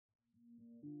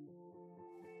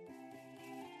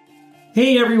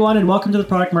Hey everyone, and welcome to the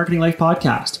Product Marketing Life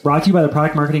podcast, brought to you by the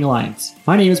Product Marketing Alliance.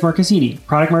 My name is Mark Cassini,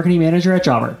 Product Marketing Manager at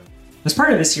Jobber. As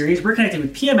part of this series, we're connecting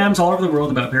with PMMs all over the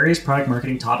world about various product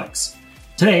marketing topics.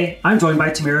 Today, I'm joined by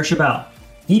Tamara Schebel,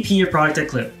 VP of Product at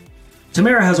Klue.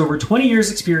 Tamara has over 20 years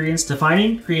experience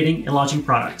defining, creating, and launching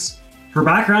products. Her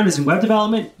background is in web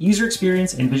development, user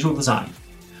experience, and visual design.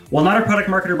 While not a product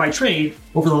marketer by trade,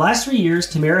 over the last 3 years,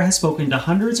 Tamara has spoken to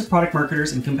hundreds of product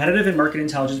marketers and competitive and market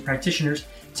intelligence practitioners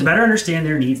to better understand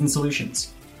their needs and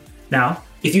solutions. Now,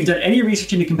 if you've done any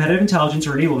research into competitive intelligence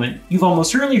or enablement, you've almost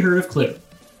certainly heard of Klue.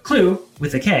 Klue,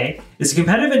 with a K, is a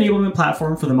competitive enablement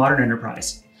platform for the modern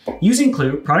enterprise. Using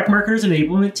Klue, product marketers and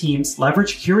enablement teams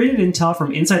leverage curated intel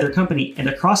from inside their company and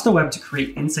across the web to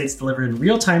create insights delivered in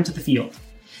real time to the field.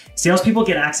 Salespeople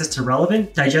get access to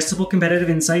relevant, digestible competitive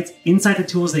insights inside the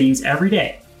tools they use every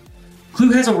day.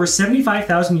 Klue has over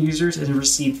 75,000 users and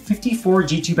received 54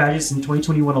 G2 badges in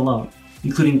 2021 alone,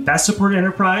 including Best Supported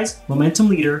Enterprise, Momentum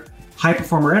Leader, High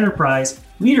Performer Enterprise,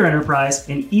 Leader Enterprise,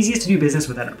 and Easiest to Do Business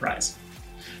with Enterprise.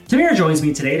 Tamara joins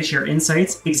me today to share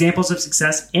insights, examples of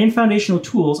success, and foundational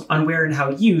tools on where and how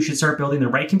you should start building the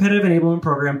right competitive enablement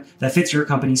program that fits your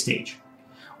company stage.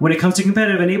 When it comes to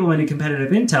competitive enablement and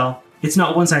competitive intel, it's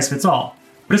not one size fits all,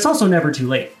 but it's also never too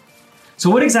late. So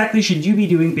what exactly should you be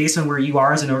doing based on where you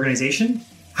are as an organization?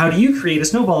 How do you create a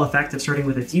snowball effect of starting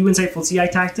with a few insightful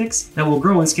CI tactics that will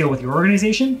grow and scale with your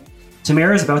organization?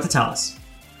 Tamara is about to tell us.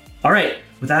 All right,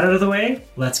 with that out of the way,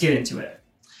 let's get into it.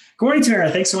 Good morning, Tamara.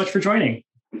 Thanks so much for joining.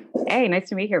 Hey, nice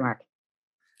to meet you, Mark.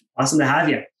 Awesome to have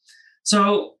you.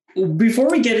 So before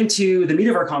we get into the meat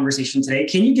of our conversation today,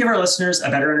 can you give our listeners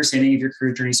a better understanding of your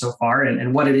career journey so far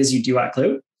and what it is you do at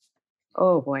Klue?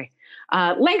 Oh boy.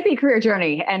 Lengthy career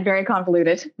journey and very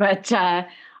convoluted, but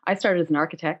I started as an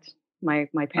architect. My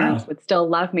parents would still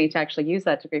love me to actually use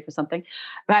that degree for something,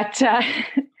 but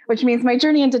which means my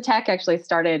journey into tech actually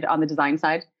started on the design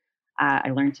side.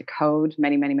 I learned to code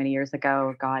many years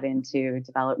ago, got into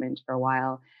development for a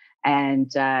while,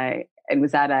 and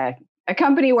was at a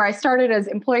company where I started as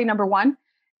employee number one,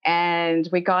 and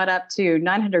we got up to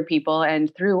 900 people.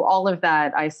 And through all of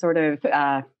that, I sort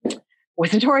of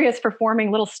was notorious for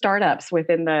forming little startups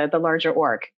within the larger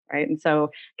org, right? And so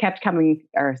kept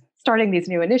starting these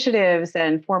new initiatives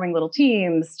and forming little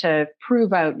teams to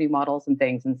prove out new models and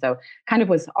things. And so kind of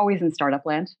was always in startup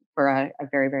land for a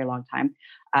very long time.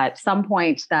 At some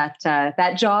point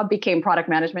that job became product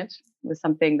management. It was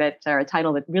something or a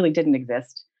title that really didn't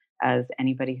exist, as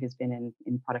anybody who's been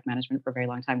in product management for a very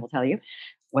long time will tell you.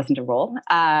 Wasn't a role,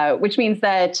 which means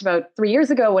that about 3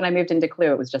 years ago when I moved into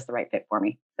Klue, it was just the right fit for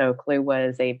me. So Klue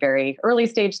was a very early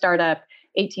stage startup,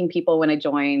 18 people when I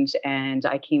joined, and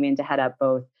I came in to head up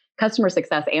both customer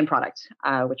success and product,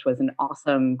 which was an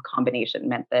awesome combination. It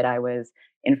meant that I was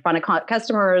in front of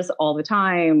customers all the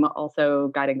time,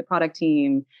 also guiding the product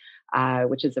team,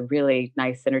 which is a really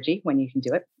nice synergy when you can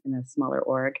do it in a smaller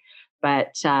org.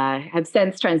 But have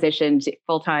since transitioned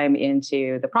full-time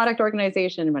into the product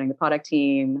organization, running the product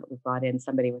team. We brought in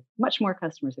somebody with much more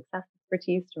customer success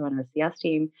expertise to run our CS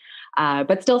team,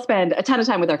 but still spend a ton of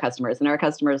time with our customers, and our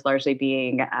customers largely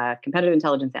being competitive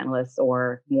intelligence analysts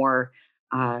or more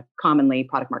commonly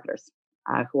product marketers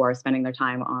who are spending their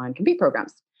time on compete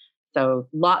programs. So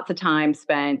lots of time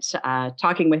spent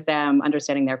talking with them,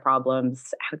 understanding their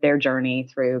problems, their journey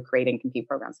through creating compete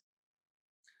programs.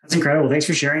 That's incredible. Thanks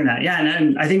for sharing that. Yeah.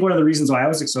 And I think one of the reasons why I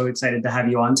was so excited to have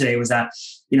you on today was that,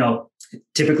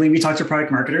 typically we talk to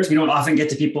product marketers. We don't often get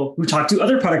to people who talk to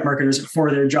other product marketers for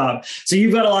their job. So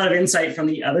you've got a lot of insight from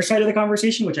the other side of the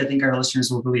conversation, which I think our listeners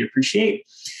will really appreciate.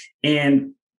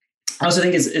 And I also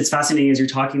think it's fascinating as you're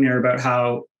talking there about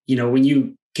how, when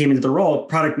you came into the role,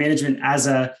 product management as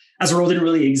a role didn't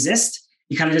really exist.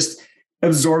 You kind of just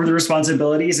absorb the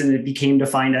responsibilities and it became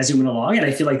defined as you went along. And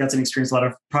I feel like that's an experience a lot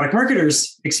of product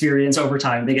marketers experience over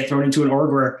time. They get thrown into an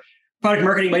org where product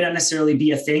marketing might not necessarily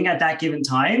be a thing at that given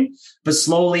time, but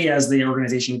slowly as the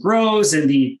organization grows and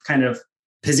the kind of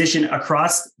position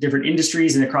across different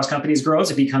industries and across companies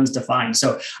grows, it becomes defined.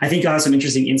 So I think you'll have some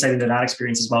interesting insight into that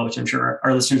experience as well, which I'm sure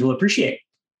our listeners will appreciate.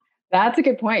 That's a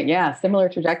good point. Yeah, similar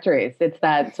trajectories. It's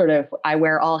that sort of I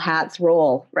wear all hats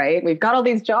role, right? We've got all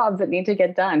these jobs that need to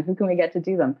get done. Who can we get to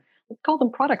do them? Let's call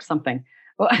them product something.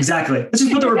 Well, exactly. Let's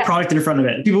just put the word product in front of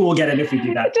it. People will get it if we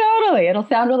do that. Totally. It'll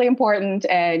sound really important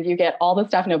and you get all the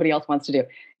stuff nobody else wants to do.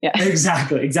 Yeah.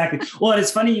 Exactly. Well, and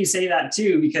it's funny you say that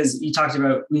too, because you talked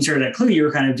about when you started at Klue, you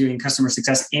were kind of doing customer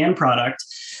success and product.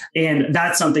 And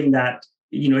that's something that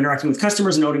interacting with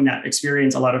customers and owning that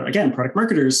experience, a lot of, again, product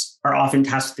marketers are often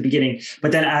tasked at the beginning.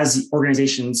 But then as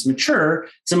organizations mature,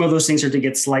 some of those things start to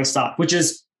get sliced off, which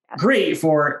is great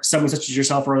for someone such as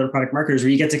yourself or other product marketers, where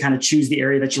you get to kind of choose the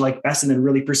area that you like best and then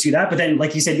really pursue that. But then,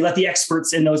 like you said, you let the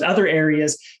experts in those other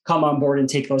areas come on board and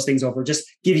take those things over, just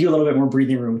give you a little bit more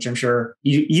breathing room, which I'm sure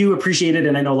you appreciated.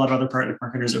 And I know a lot of other product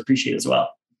marketers appreciate as well.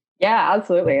 Yeah,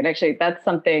 absolutely. And actually, that's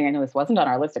something, I know this wasn't on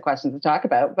our list of questions to talk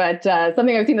about, but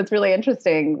something I've seen that's really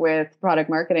interesting with product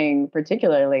marketing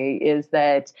particularly is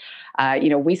that,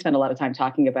 we spend a lot of time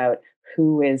talking about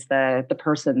who is the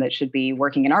person that should be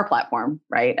working in our platform,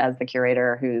 right? As the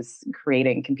curator who's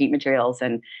creating compete materials.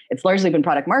 And it's largely been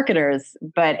product marketers.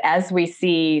 But as we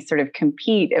see sort of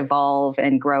compete evolve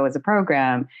and grow as a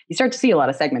program, you start to see a lot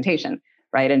of segmentation,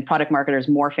 right? And product marketers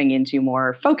morphing into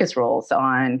more focus roles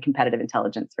on competitive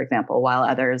intelligence, for example, while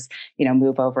others,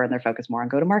 move over and they're focused more on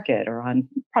go-to-market or on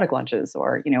product launches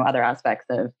or, other aspects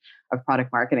of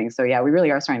product marketing. So yeah, we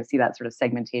really are starting to see that sort of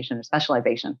segmentation or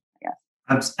specialization, I guess.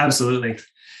 Absolutely.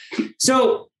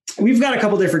 So we've got a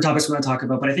couple different topics we want to talk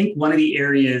about, but I think one of the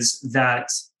areas that,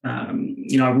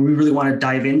 we really want to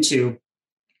dive into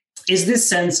is this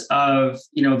sense of,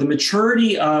 the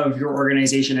maturity of your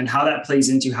organization and how that plays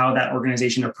into how that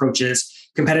organization approaches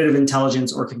competitive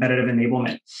intelligence or competitive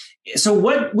enablement. So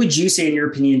what would you say, in your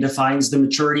opinion, defines the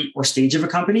maturity or stage of a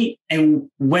company, and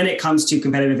when it comes to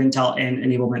competitive intel and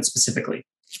enablement specifically?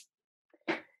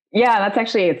 Yeah,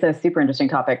 it's a super interesting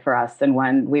topic for us, and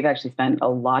one we've actually spent a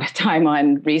lot of time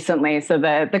on recently. So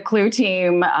the Klue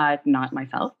team, not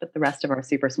myself, but the rest of our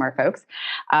super smart folks,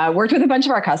 worked with a bunch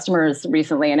of our customers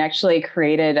recently and actually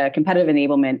created a competitive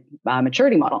enablement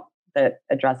maturity model that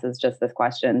addresses just this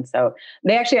question. So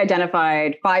they actually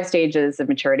identified 5 stages of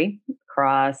maturity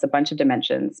across a bunch of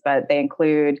dimensions, but they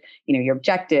include, your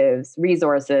objectives,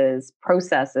 resources,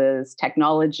 processes,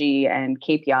 technology, and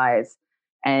KPIs.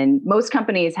 And most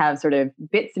companies have sort of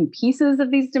bits and pieces of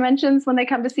these dimensions when they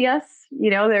come to see us.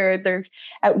 They're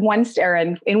at one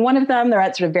in one of them, they're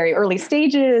at sort of very early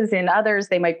stages. In others,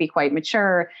 they might be quite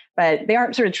mature, but they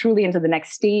aren't sort of truly into the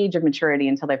next stage of maturity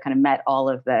until they've kind of met all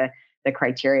of the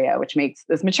criteria, which makes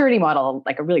this maturity model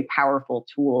like a really powerful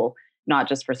tool, not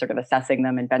just for sort of assessing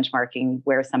them and benchmarking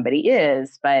where somebody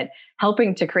is, but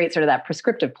helping to create sort of that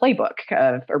prescriptive playbook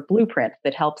or blueprint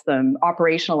that helps them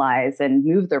operationalize and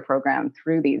move their program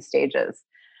through these stages.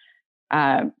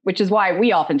 Which is why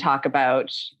we often talk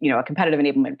about, a competitive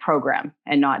enablement program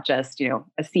and not just,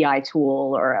 a CI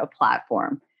tool or a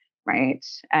platform, right?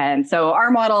 And so our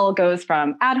model goes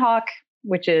from ad hoc,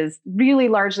 which is really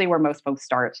largely where most folks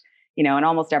start. And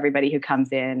almost everybody who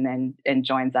comes in and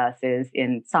joins us is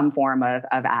in some form of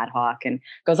ad hoc and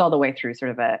goes all the way through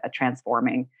sort of a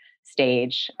transforming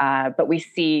stage. But we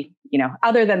see,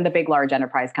 other than the big, large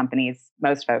enterprise companies,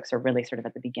 most folks are really sort of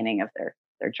at the beginning of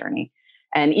their journey.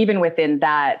 And even within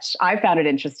that, I found it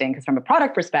interesting because from a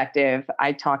product perspective,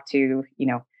 I talk to,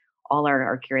 all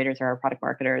our curators or our product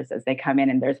marketers as they come in,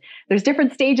 and there's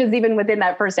different stages even within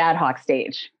that first ad hoc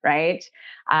stage, right?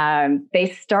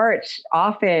 They start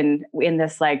often in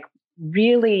this like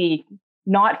really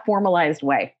not formalized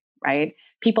way, right?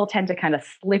 People tend to kind of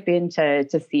slip into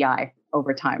CI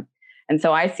over time. And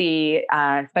so I see,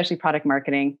 especially product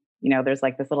marketing, there's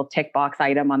like this little tick box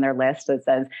item on their list that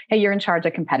says, hey, you're in charge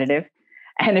of competitive.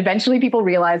 And eventually people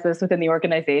realize this within the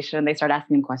organization and they start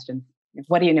asking them questions.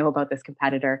 What do you know about this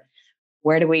competitor?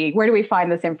 Where do we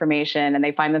find this information? And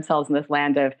they find themselves in this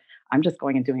land of, I'm just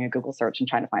going and doing a Google search and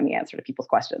trying to find the answer to people's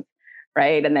questions,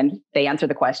 right? And then they answer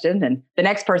the question and the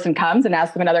next person comes and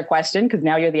asks them another question because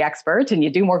now you're the expert and you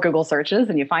do more Google searches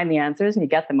and you find the answers and you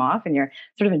get them off and you're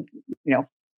sort of,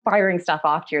 firing stuff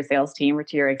off to your sales team or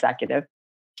to your executive.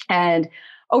 And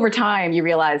over time, you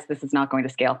realize this is not going to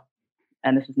scale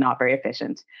and this is not very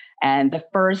efficient. And the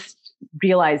first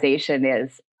realization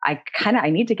is, I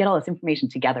need to get all this information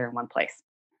together in one place,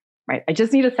 right? I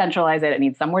just need to centralize it. I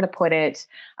need somewhere to put it.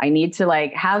 I need to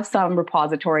have some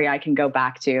repository I can go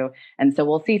back to. And so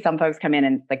we'll see some folks come in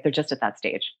and they're just at that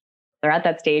stage. They're at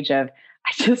that stage of,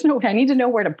 I need to know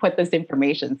where to put this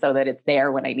information so that it's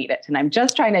there when I need it. And I'm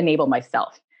just trying to enable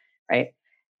myself, right?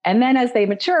 And then as they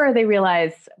mature, they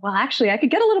realize, well, actually, I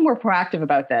could get a little more proactive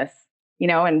about this,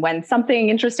 and when something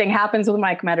interesting happens with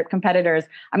my competitors,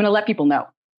 I'm going to let people know.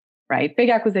 Right? Big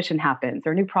acquisition happens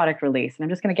or a new product release, and I'm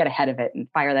just going to get ahead of it and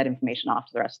fire that information off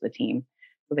to the rest of the team.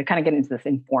 So they kind of get into this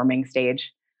informing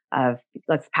stage of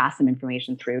let's pass some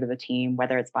information through to the team,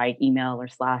 whether it's by email or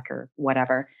Slack or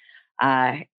whatever,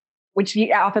 which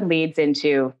often leads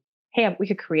into, hey, we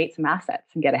could create some assets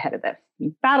and get ahead of this.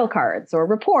 Battle cards or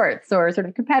reports or sort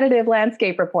of competitive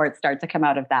landscape reports start to come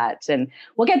out of that. And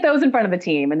we'll get those in front of the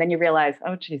team. And then you realize,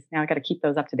 oh, geez, now I got to keep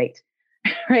those up to date.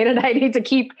 right? And I need to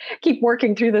keep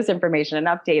working through this information and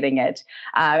updating it.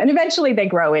 And eventually they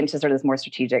grow into sort of this more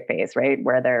strategic phase, right?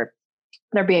 Where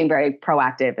they're being very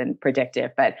proactive and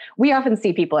predictive. But we often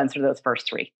see people in sort of those first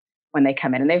three when they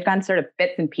come in, and they've done sort of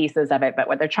bits and pieces of it. But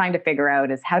what they're trying to figure out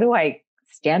is, how do I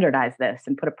standardize this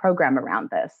and put a program around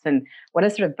this? And what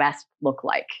does sort of best look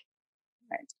like?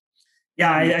 Right.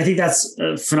 Yeah, I think that's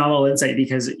a phenomenal insight,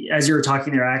 because as you were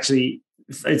talking there, actually,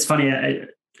 it's funny.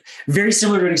 Very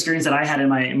similar to an experience that I had in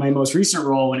my most recent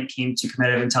role when it came to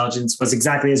competitive intelligence was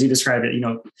exactly as you described it.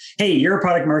 Hey, you're a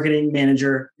product marketing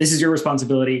manager. This is your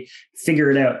responsibility.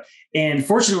 Figure it out. And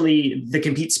fortunately, the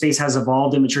compete space has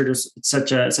evolved and matured to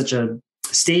such a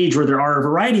stage where there are a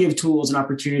variety of tools and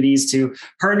opportunities to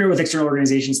partner with external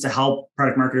organizations to help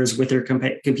product marketers with their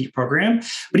compete program.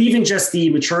 But even just the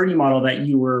maturity model that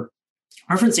you were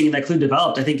referencing and that Klue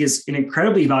developed, I think is an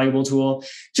incredibly valuable tool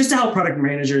just to help product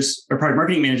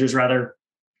marketing managers rather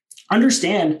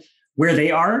understand where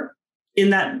they are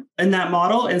in that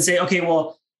model and say, okay,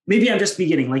 well, maybe I'm just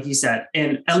beginning, like you said,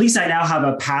 and at least I now have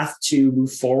a path to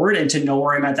move forward and to know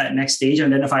where I'm at that next stage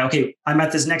and identify, okay, I'm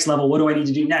at this next level. What do I need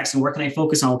to do next? And where can I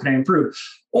focus on? What can I improve?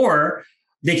 Or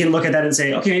they can look at that and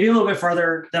say, okay, maybe a little bit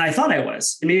farther than I thought I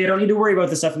was. And maybe I don't need to worry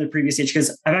about the stuff in the previous stage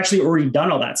because I've actually already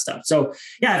done all that stuff. So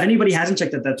yeah, if anybody hasn't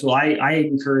checked out that tool, I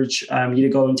encourage you to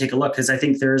go and take a look, because I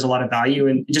think there's a lot of value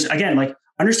in just, again, like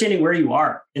understanding where you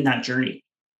are in that journey.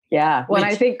 Yeah. Well,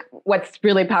 I think what's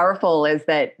really powerful is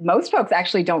that most folks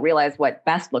actually don't realize what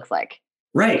best looks like.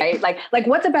 Right. Like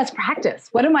what's a best practice?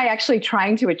 What am I actually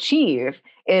trying to achieve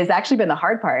is actually been the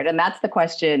hard part. And that's the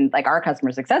question like our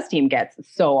customer success team gets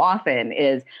so often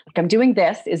is like, I'm doing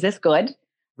this. Is this good?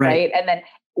 Right. And then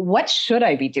what should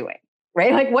I be doing?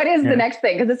 Right. Like what is the next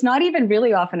thing? Because it's not even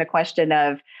really often a question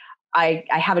of I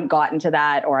haven't gotten to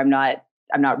that, or I'm not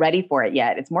ready for it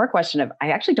yet. It's more a question of I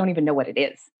actually don't even know what it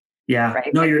is. Yeah.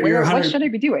 Right. No, you're what should I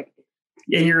be doing?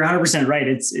 And you're 100% right.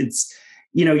 It's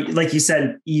like you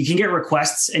said, you can get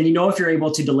requests, and if you're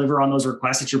able to deliver on those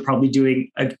requests, that you're probably doing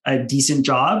a decent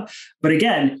job. But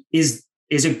again, is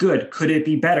it good? Could it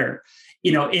be better?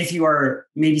 If you are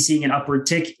maybe seeing an upward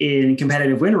tick in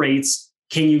competitive win rates,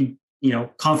 can you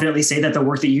confidently say that the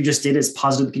work that you just did is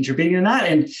positively contributing to that?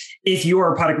 And if you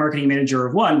are a product marketing manager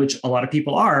of one, which a lot of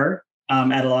people are,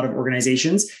 at a lot of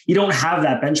organizations, you don't have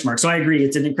that benchmark. So I agree.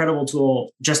 It's an incredible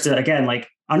tool just to, again, like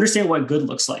understand what good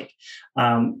looks like,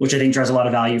 which I think drives a lot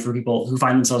of value for people who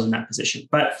find themselves in that position.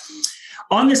 But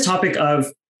on this topic of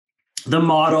the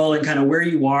model and kind of where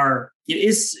you are,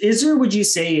 is there, would you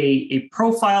say, a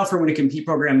profile for when a compete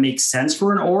program makes sense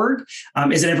for an org?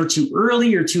 Is it ever too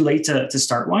early or too late to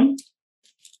start one?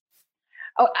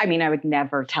 Oh, I mean, I would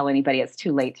never tell anybody it's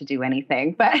too late to do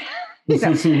anything, but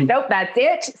nope, that's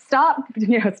it. Stop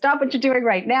what you're doing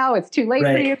right now. It's too late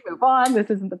for you. Move on. This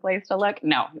isn't the place to look.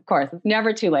 No, of course, it's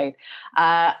never too late.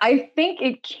 I think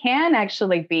it can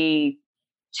actually be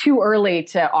too early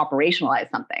to operationalize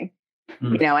something,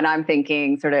 and I'm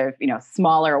thinking sort of,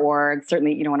 smaller orgs.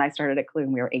 Certainly, when I started at Klue,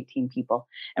 we were 18 people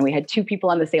and we had 2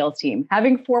 people on the sales team.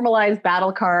 Having formalized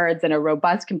battle cards and a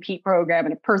robust compete program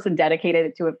and a person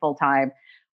dedicated to it full time,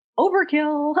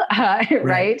 overkill,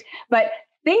 right? But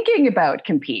thinking about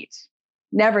compete,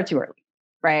 never too early,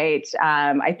 right?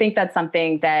 I think that's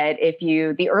something that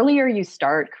the earlier you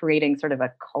start creating sort of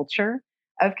a culture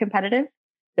of competitive,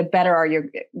 the better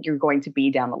you're going to be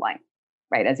down the line,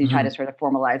 right? As you try to sort of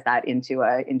formalize that into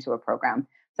a program.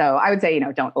 So I would say,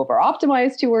 don't over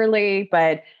optimize too early,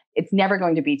 but it's never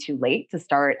going to be too late to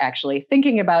start actually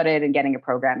thinking about it and getting a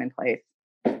program in place.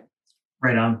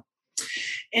 Right on.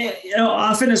 And,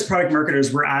 often as product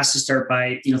marketers, we're asked to start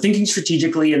by, thinking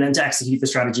strategically and then to execute the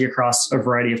strategy across a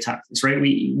variety of tactics, right?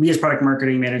 We as product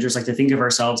marketing managers like to think of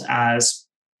ourselves as,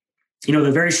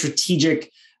 the very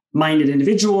strategic minded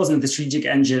individuals and the strategic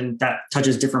engine that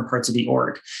touches different parts of the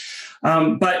org.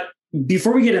 But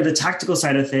before we get into the tactical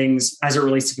side of things, as it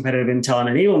relates to competitive intel and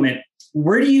enablement,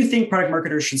 where do you think product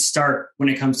marketers should start when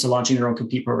it comes to launching their own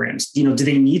compete programs? Do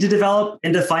they need to develop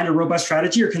and define a robust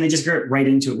strategy, or can they just get right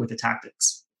into it with the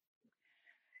tactics?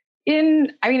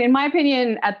 In my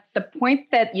opinion, at the point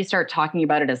that you start talking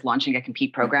about it as launching a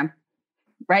compete program,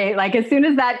 right? Like as soon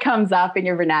as that comes up in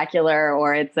your vernacular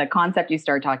or it's a concept you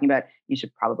start talking about, you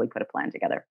should probably put a plan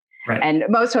together. Right. And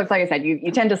most folks, like I said,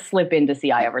 you tend to slip into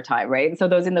CI over time, right? And so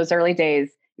in those early days,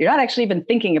 you're not actually even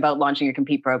thinking about launching a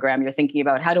compete program. You're thinking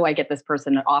about how do I get this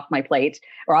person off my plate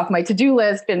or off my to-do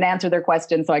list and answer their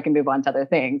questions so I can move on to other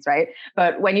things, right?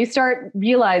 But when you start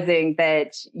realizing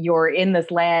that you're in this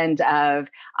land of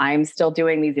I'm still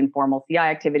doing these informal CI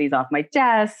activities off my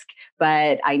desk,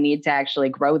 but I need to actually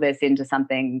grow this into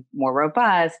something more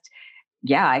robust.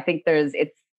 Yeah, I think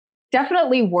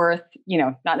definitely worth,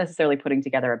 not necessarily putting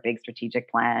together a big strategic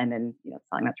plan and,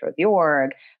 selling that throughout the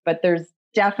org, but there's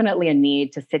definitely a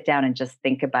need to sit down and just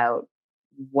think about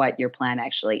what your plan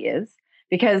actually is,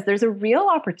 because there's a real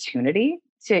opportunity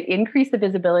to increase the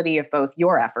visibility of both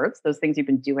your efforts, those things you've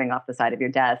been doing off the side of your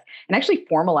desk, and actually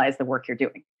formalize the work you're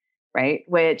doing, right?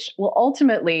 Which will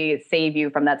ultimately save you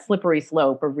from that slippery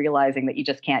slope of realizing that you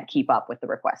just can't keep up with the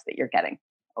requests that you're getting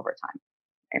over time.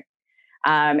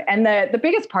 And the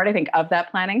biggest part, I think, of that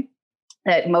planning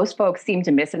that most folks seem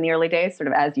to miss in the early days, sort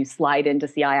of as you slide into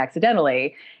CI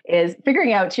accidentally, is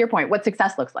figuring out, to your point, what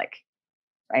success looks like,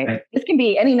 right? This can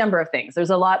be any number of things. There's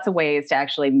lots of ways to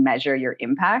actually measure your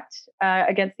impact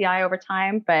against CI over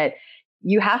time, but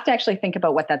you have to actually think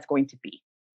about what that's going to be.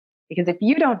 Because if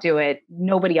you don't do it,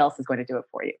 nobody else is going to do it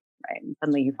for you, right? And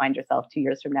suddenly you find yourself 2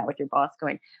 years from now with your boss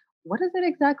going, what is it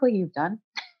exactly you've done?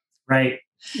 Right.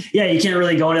 Yeah, you can't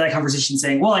really go into that conversation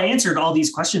saying, well, I answered all these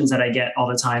questions that I get all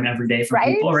the time every day from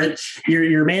people, right?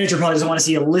 Your manager probably doesn't want to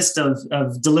see a list of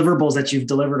deliverables that you've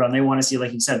delivered on. They want to see,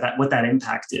 like you said, that what that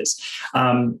impact is.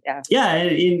 Often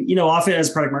as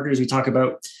product marketers, we talk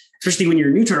about, especially when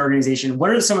you're new to an organization, what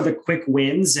are some of the quick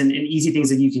wins and easy things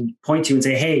that you can point to and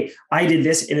say, hey, I did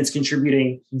this and it's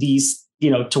contributing these,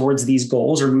 towards these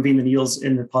goals or moving the needles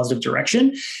in the positive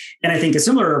direction. And I think a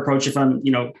similar approach, if I'm,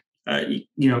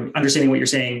 understanding what you're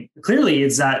saying clearly,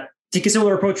 is that take a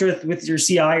similar approach with your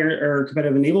CI or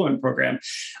competitive enablement program.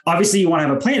 Obviously, you want to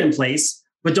have a plan in place,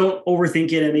 but don't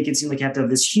overthink it and make it seem like you have to have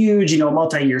this huge,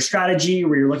 multi-year strategy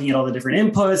where you're looking at all the different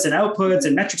inputs and outputs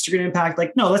and metrics you're going to impact.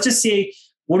 Like, no, let's just say,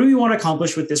 what do we want to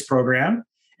accomplish with this program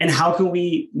and how can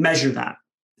we measure that?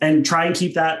 And try and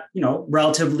keep that,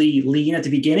 relatively lean at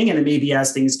the beginning. And then maybe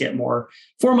as things get more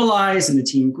formalized and the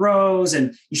team grows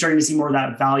and you're starting to see more of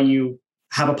that value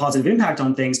have a positive impact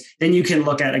on things, then you can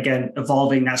look at, again,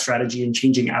 evolving that strategy and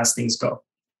changing as things go.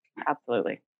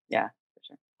 Absolutely. Yeah, for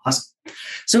sure. Awesome.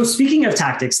 So speaking of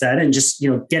tactics then, and just,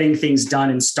 getting things done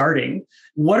and starting,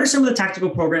 what are some of the tactical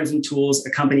programs and tools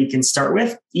a company can start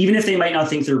with, even if they might not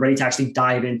think they're ready to actually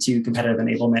dive into competitive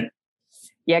enablement?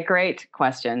 Yeah, great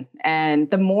question. And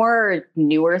the more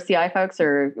newer CI folks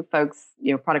or folks,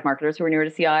 product marketers who are newer to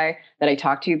CI that I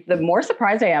talk to, the more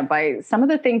surprised I am by some of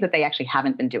the things that they actually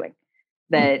haven't been doing.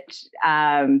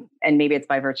 And maybe it's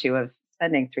by virtue of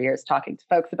spending 3 years talking to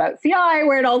folks about CI,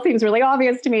 where it all seems really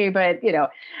obvious to me, but,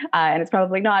 and it's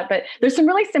probably not. But there's some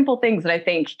really simple things that I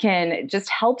think can just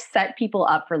help set people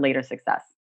up for later success.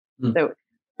 So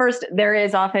first, there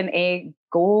is often a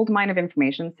gold mine of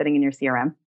information sitting in your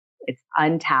CRM. It's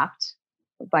untapped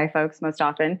by folks most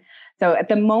often. So at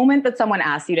the moment that someone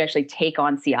asks you to actually take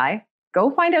on CI, go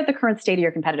find out the current state of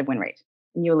your competitive win rate.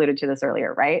 And you alluded to this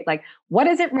earlier, right? Like, what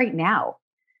is it right now?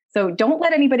 So don't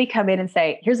let anybody come in and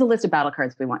say, here's a list of battle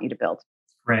cards we want you to build.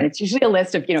 Right. And it's usually a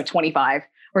list of, 25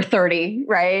 or 30,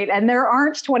 right? And there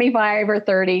aren't 25 or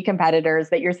 30 competitors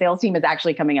that your sales team is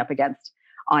actually coming up against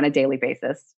on a daily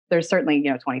basis. There's certainly,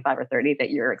 25 or 30 that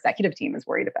your executive team is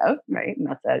worried about, right? And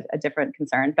that's a different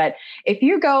concern. But if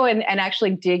you go and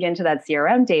actually dig into that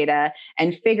CRM data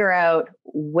and figure out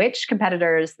which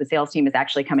competitors the sales team is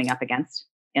actually coming up against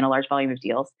in a large volume of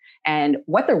deals and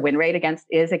what their win rate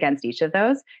is against each of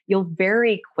those, you'll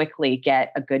very quickly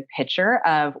get a good picture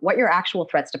of what your actual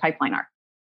threats to pipeline are.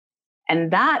 And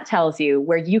that tells you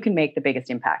where you can make the biggest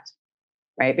impact,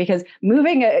 right? Because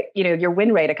moving your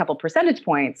win rate a couple percentage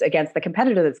points against the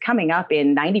competitor that's coming up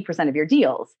in 90% of your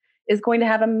deals is going to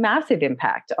have a massive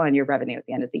impact on your revenue at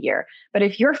the end of the year. But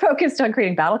if you're focused on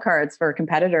creating battle cards for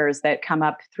competitors that come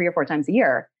up 3 or 4 times a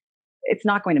year, it's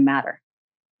not going to matter.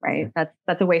 Right?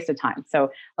 That's a waste of time. So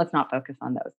let's not focus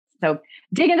on those. So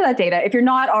dig into that data. If you're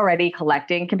not already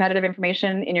collecting competitive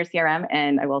information in your CRM,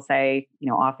 and I will say,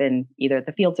 often either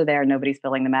the fields are there, nobody's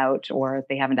filling them out, or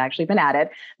they haven't actually been added,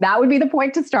 that would be the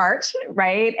point to start,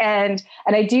 right? And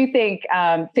I do think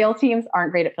sales teams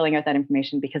aren't great at filling out that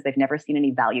information because they've never seen any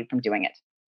value from doing it,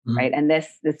 right? And this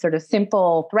sort of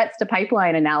simple threats to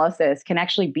pipeline analysis can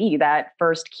actually be that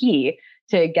first key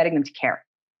to getting them to care.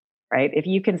 Right? If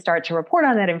you can start to report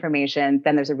on that information,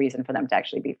 then there's a reason for them to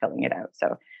actually be filling it out.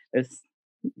 So there's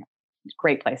a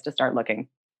great place to start looking.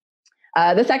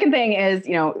 The second thing is,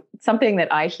 something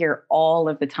that I hear all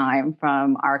of the time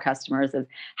from our customers is,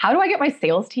 how do I get my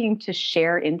sales team to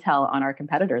share intel on our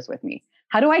competitors with me?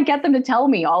 How do I get them to tell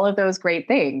me all of those great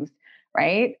things?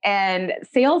 Right? And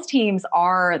sales teams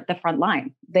are the front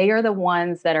line. They are the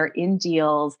ones that are in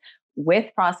deals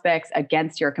with prospects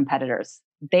against your competitors.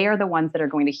 They are the ones that are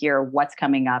going to hear what's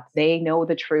coming up. They know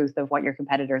the truth of what your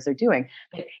competitors are doing.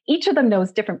 But each of them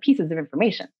knows different pieces of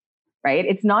information, right?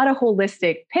 It's not a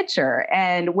holistic picture.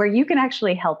 And where you can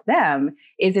actually help them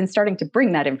is in starting to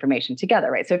bring that information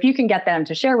together, right? So if you can get them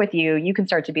to share with you, you can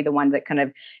start to be the one that kind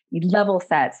of level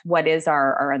sets what is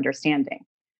our understanding,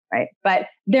 right? But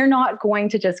they're not going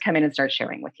to just come in and start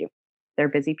sharing with you. They're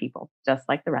busy people, just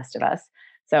like the rest of us.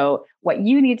 So what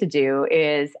you need to do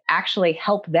is actually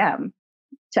help them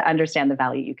to understand the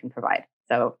value you can provide.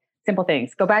 So simple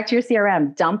things. Go back to your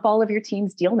CRM, dump all of your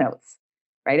team's deal notes,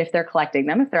 right? If they're collecting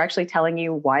them, if they're actually telling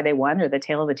you why they won or the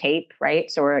tail of the tape, right?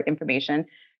 Or information,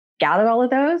 gather all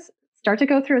of those, start to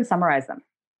go through and summarize them.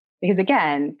 Because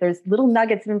again, there's little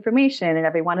nuggets of information in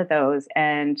every one of those,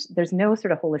 and there's no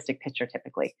sort of holistic picture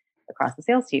typically across the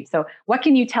sales team. So what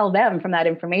can you tell them from that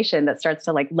information that starts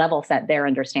to like level set their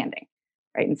understanding,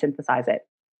 right? And synthesize it.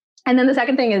 And then the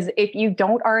second thing is, if you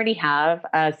don't already have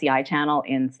a CI channel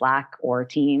in Slack or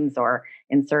Teams or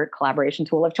insert collaboration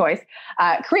tool of choice,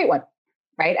 create one,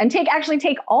 right? And take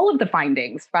all of the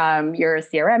findings from your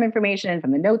CRM information,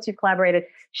 from the notes you've collaborated,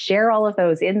 share all of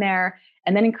those in there,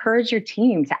 and then encourage your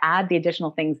team to add the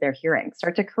additional things they're hearing.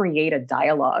 Start to create a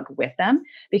dialogue with them,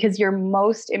 because your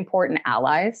most important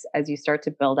allies as you start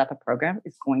to build up a program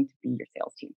is going to be your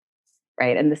sales team.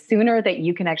 Right. And the sooner that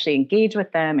you can actually engage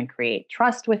with them and create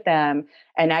trust with them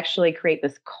and actually create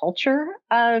this culture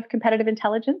of competitive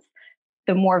intelligence,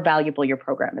 the more valuable your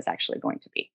program is actually going to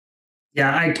be.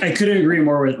 Yeah, I couldn't agree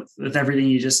more with everything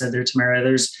you just said there, Tamara.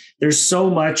 There's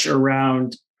so much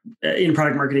around in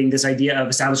product marketing, this idea of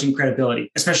establishing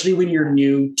credibility, especially when you're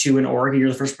new to an org and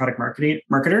you're the first product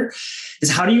marketer,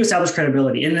 is how do you establish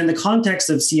credibility? And in the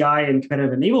context of CI and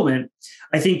competitive enablement,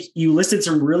 I think you listed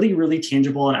some really, really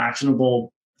tangible and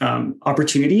actionable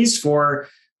opportunities for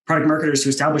product marketers to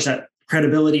establish that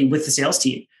credibility with the sales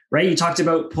team, right? You talked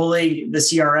about pulling the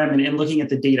CRM and looking at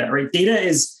the data, right? Data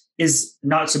is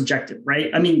not subjective,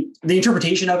 right? I mean, the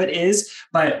interpretation of it is,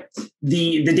 but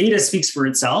the data speaks for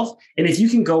itself. And if you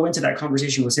can go into that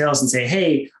conversation with sales and say,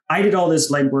 hey, I did all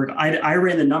this legwork, I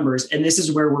ran the numbers, and this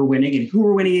is where we're winning and who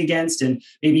we're winning against. And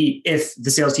maybe if the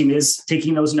sales team is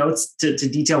taking those notes to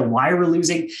detail why we're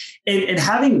losing, and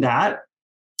having that,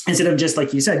 instead of just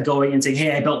like you said, going and saying,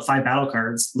 hey, I built 5 battle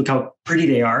cards, look how pretty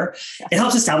they are. Yeah. It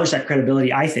helps establish that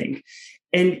credibility, I think.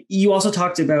 And you also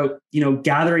talked about,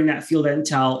 gathering that field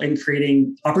intel and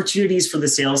creating opportunities for the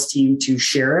sales team to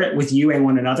share it with you and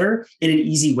one another in an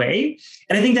easy way.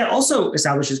 And I think that also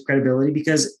establishes credibility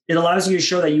because it allows you to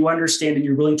show that you understand and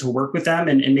you're willing to work with them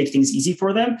and make things easy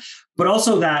for them, but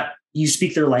also that you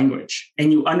speak their language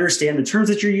and you understand the terms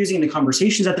that you're using, the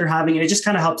conversations that they're having, and it just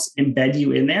kind of helps embed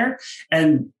you in there.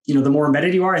 And, the more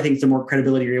embedded you are, I think the more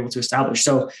credibility you're able to establish.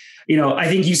 So, I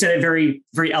think you said it very,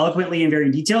 very eloquently and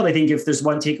very detailed. I think if there's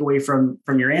one takeaway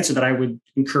from your answer that I would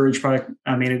encourage product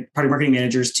marketing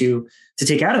managers to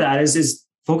take out of that is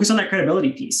focus on that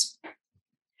credibility piece.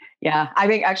 Yeah, I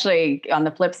think actually on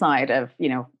the flip side of,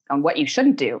 on what you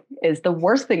shouldn't do is the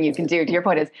worst thing you can do, to your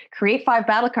point, is create 5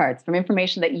 battle cards from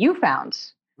information that you found,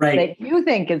 right, that you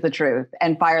think is the truth,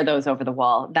 and fire those over the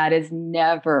wall. That is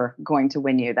never going to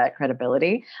win you that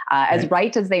credibility. As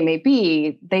right as they may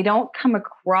be, they don't come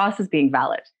across as being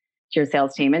valid to your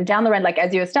sales team. And down the road, like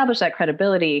as you establish that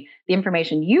credibility, the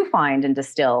information you find and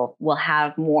distill will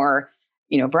have more,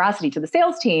 veracity to the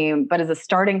sales team. But as a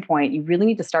starting point, you really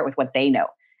need to start with what they know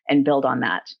and build on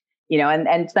that.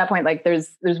 And to that point, like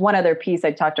there's one other piece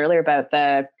I talked earlier about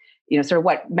the, sort of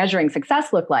what measuring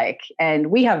success look like. And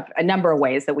we have a number of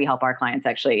ways that we help our clients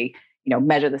actually,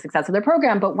 measure the success of their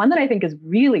program. But one that I think is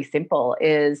really simple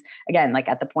is, again, like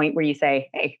at the point where you say,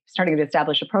 hey, starting to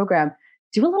establish a program,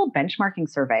 do a little benchmarking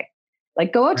survey.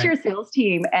 Like go out to your sales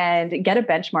team and get a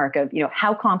benchmark of,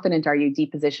 how confident are you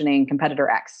depositioning competitor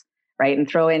X, right? And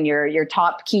throw in your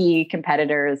top key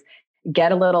competitors,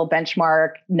 get a little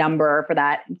benchmark number for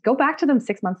that. Go back to them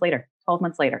 6 months later, 12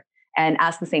 months later, and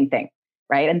ask the same thing,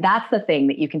 right? And that's the thing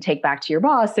that you can take back to your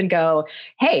boss and go,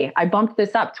 hey, I bumped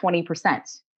this up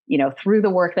 20%, through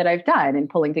the work that I've done in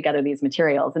pulling together these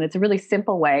materials. And it's a really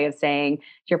simple way of saying, to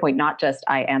your point, not just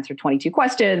I answered 22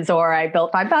 questions or I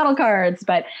built 5 battle cards,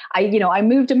 but I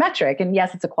moved a metric. And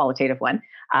yes, it's a qualitative one.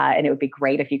 And it would be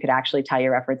great if you could actually tie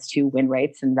your efforts to win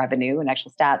rates and revenue and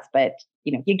actual stats, but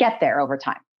you get there over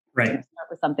time. Right. Start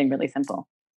with something really simple.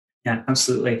 Yeah,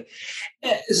 absolutely.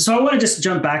 So I want to just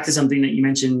jump back to something that you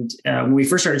mentioned when we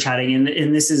first started chatting.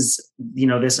 And this is,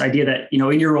 this idea that,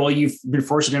 in your role, you've been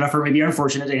fortunate enough or maybe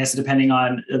unfortunate, I guess, depending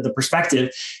on the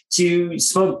perspective, to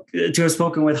have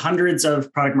spoken with hundreds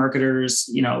of product marketers,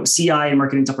 CI and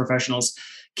marketing top professionals.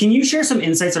 Can you share some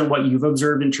insights on what you've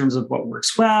observed in terms of what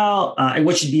works well and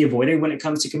what should be avoided when it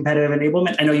comes to competitive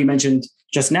enablement? I know you mentioned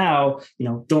just now,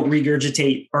 don't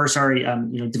regurgitate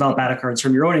develop beta cards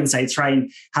from your own insights, try and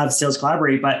have sales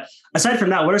collaborate. But aside from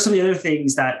that, what are some of the other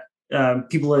things that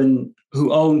people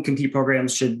who own compete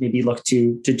programs should maybe look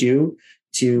to do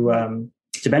to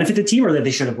benefit the team, or that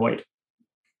they should avoid?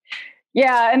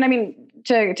 Yeah. And I mean,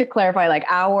 to clarify,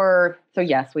 so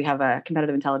yes, we have a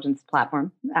competitive intelligence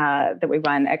platform that we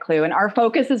run at Klue, and our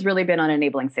focus has really been on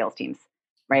enabling sales teams,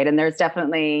 right? And there's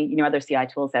definitely, other CI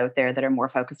tools out there that are more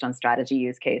focused on strategy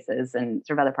use cases and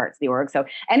sort of other parts of the org. So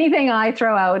anything I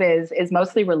throw out is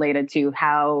mostly related to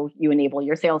how you enable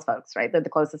your sales folks, right? They're the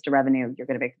closest to revenue. You're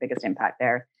going to make the biggest impact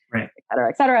there, right? Et cetera,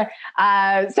 et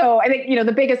cetera. So I think,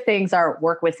 the biggest things are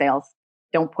work with sales.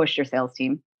 Don't push your sales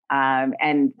team.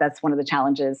 And that's one of the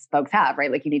challenges folks have, right?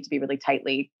 Like you need to be really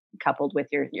tightly coupled with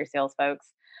your sales folks.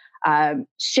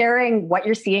 Sharing what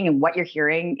you're seeing and what you're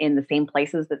hearing in the same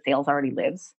places that sales already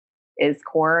lives is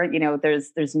core.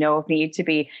 There's no need to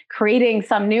be creating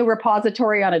some new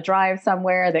repository on a drive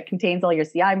somewhere that contains all your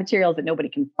CI materials that nobody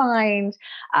can find,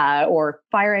 or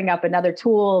firing up another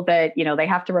tool that, they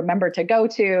have to remember to go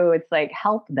to. It's like,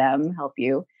 help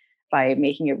you by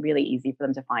making it really easy for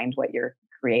them to find what you're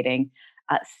creating.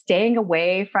 Staying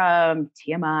away from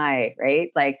TMI,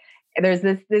 right? Like there's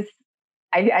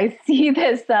I see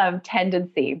this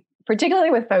tendency,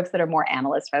 particularly with folks that are more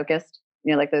analyst focused,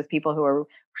 like those people who are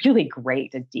really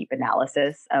great at deep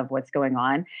analysis of what's going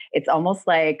on. It's almost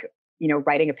like,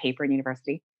 writing a paper in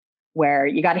university where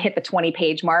you got to hit the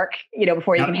 20-page mark,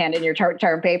 before you can hand in your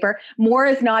term paper. More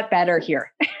is not better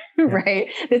here, right?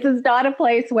 This is not a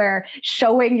place where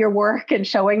showing your work and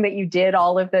showing that you did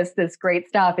all of this great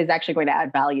stuff is actually going to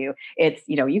add value. It's,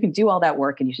 you can do all that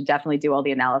work and you should definitely do all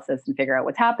the analysis and figure out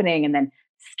what's happening and then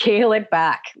scale it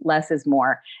back. Less is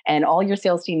more. And all your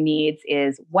sales team needs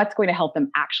is what's going to help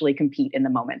them actually compete in the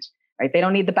moment, right? They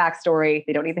don't need the backstory.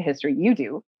 They don't need the history. You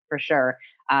do, for sure,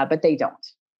 but they don't.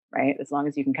 Right? As long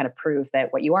as you can kind of prove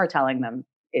that what you are telling them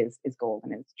is gold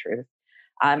and is truth.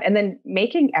 And then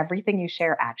making everything you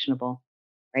share actionable,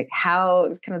 right?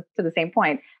 How, kind of to the same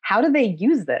point, how do they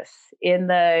use this in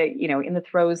the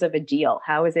throes of a deal?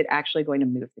 How is it actually going to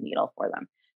move the needle for them?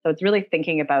 So it's really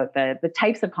thinking about the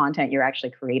types of content you're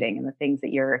actually creating and the things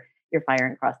that you're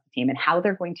firing across the team and how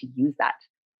they're going to use that,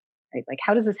 right? Like,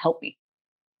 how does this help me?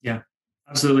 Yeah,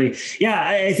 absolutely. Yeah,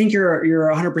 I think you're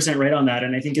 100% right on that.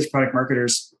 And I think as product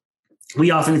marketers, we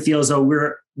often feel as though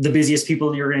we're the busiest people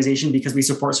in the organization because we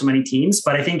support so many teams.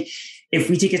 But I think if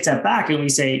we take a step back and we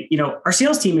say, our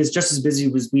sales team is just as busy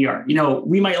as we are,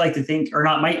 we might like to think, or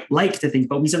not might like to think,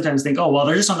 but we sometimes think, oh, well,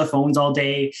 they're just on the phones all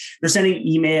day. They're sending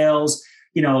emails,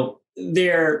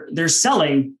 they're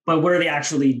selling, but what are they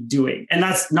actually doing? And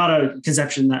that's not a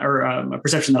conception a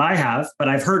perception that I have, but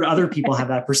I've heard other people have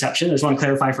that perception. I just want to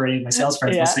clarify for any of my sales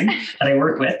friends listening that I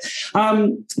work with.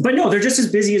 But no, they're just as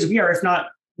busy as we are, if not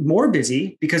more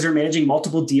busy, because they're managing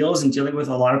multiple deals and dealing with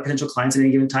a lot of potential clients at any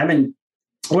given time. And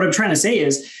what I'm trying to say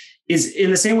is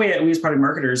in the same way that we as product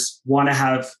marketers want to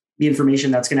have the information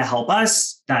that's going to help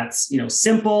us, that's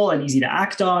simple and easy to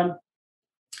act on,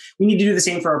 we need to do the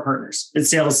same for our partners in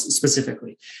sales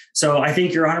specifically. So I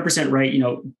think you're 100% right.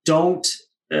 Don't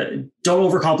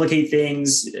overcomplicate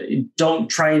things. Don't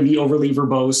try and be overly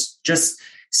verbose. Just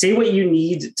say what you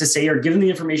need to say, or give them the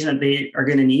information that they are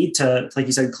going to need to, like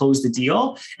you said, close the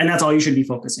deal. And that's all you should be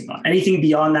focusing on. Anything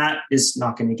beyond that is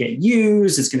not going to get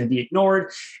used. It's going to be ignored.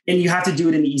 And you have to do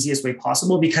it in the easiest way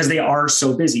possible because they are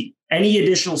so busy. Any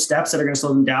additional steps that are going to slow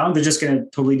them down, they're just going to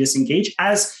totally disengage,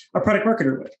 as a product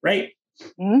marketer would, right?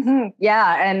 Mm-hmm.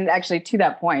 Yeah. And actually, to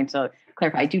that point, so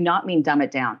clarify, I do not mean dumb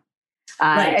it down.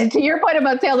 Right. And to your point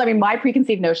about sales, I mean, my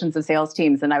preconceived notions of sales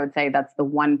teams, and I would say that's the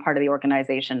one part of the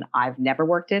organization I've never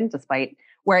worked in, despite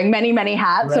wearing many, many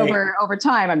hats over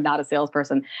time. I'm not a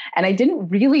salesperson. And I didn't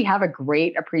really have a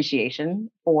great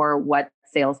appreciation for what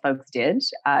sales folks did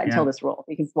until this role,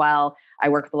 because while I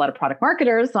work with a lot of product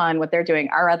marketers on what they're doing,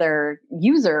 our other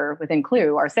user within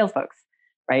Klue are sales folks.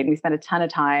 Right. And we spend a ton of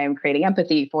time creating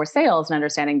empathy for sales and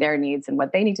understanding their needs and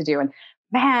what they need to do. And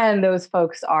man, those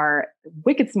folks are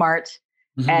wicked smart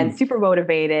and super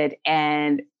motivated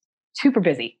and super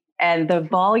busy. And the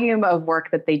volume of work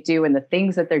that they do and the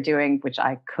things that they're doing, which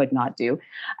I could not do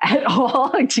at all,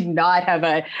 I do not have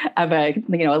a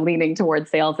leaning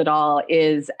towards sales at all,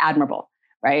 is admirable.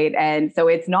 Right. And so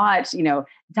it's not,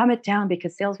 dumb it down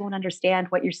because sales won't understand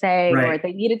what you're saying, or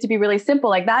they need it to be really simple.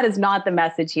 Like, that is not the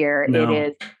message here. No. It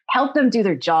is help them do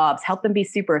their jobs, help them be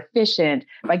super efficient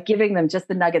by giving them just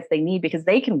the nuggets they need, because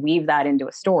they can weave that into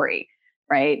a story.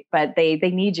 Right. But they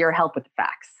need your help with the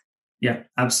facts. Yeah,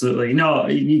 absolutely. No,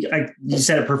 you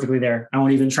said it perfectly there. I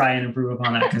won't even try and improve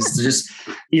upon that because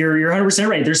you're 100%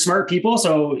 right. They're smart people.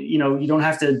 So, you don't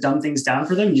have to dumb things down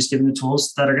for them. You just give them the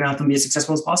tools that are going to help them be as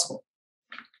successful as possible.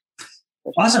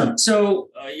 Awesome. So,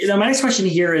 my next question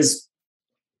here is,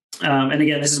 and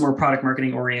again, this is more product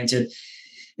marketing oriented,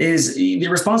 is the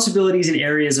responsibilities and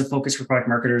areas of focus for product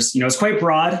marketers. It's quite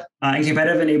broad, and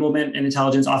competitive enablement and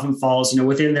intelligence often falls,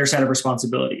 within their set of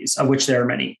responsibilities, of which there are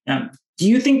many. Do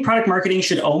you think product marketing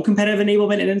should own competitive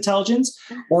enablement and intelligence,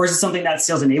 or is it something that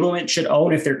sales enablement should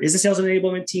own? If there is a sales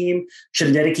enablement team, should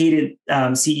a dedicated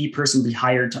CE person be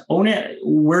hired to own it?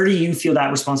 Where do you feel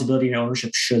that responsibility and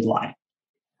ownership should lie?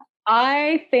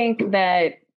 I think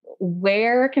that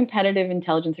where competitive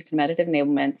intelligence or competitive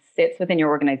enablement sits within your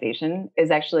organization is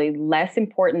actually less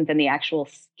important than the actual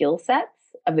skill sets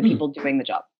of the people doing the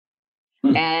job.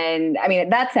 And I mean,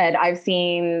 that said, I've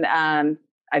seen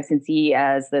CE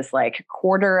as this like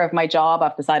quarter of my job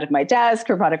off the side of my desk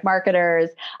for product marketers.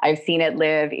 I've seen it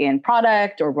live in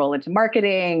product or roll into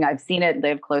marketing. I've seen it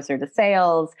live closer to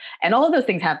sales, and all of those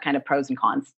things have kind of pros and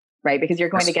cons, right? Because you're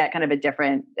going to get kind of a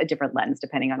different lens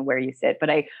depending on where you sit. But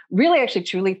I really actually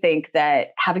truly think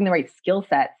that having the right skill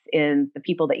sets in the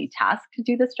people that you task to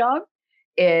do this job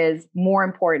is more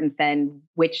important than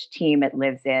which team it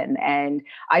lives in. And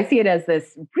I see it as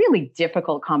this really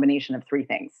difficult combination of three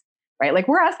things, right? Like,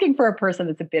 we're asking for a person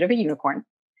that's a bit of a unicorn.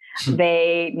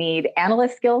 They need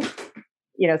analyst skills.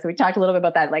 So we talked a little bit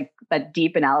about that, like that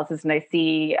deep analysis. And I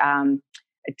see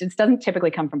it just doesn't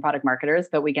typically come from product marketers,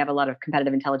 but we have a lot of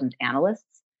competitive intelligence analysts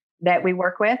that we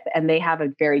work with, and they have a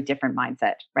very different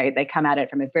mindset, right? They come at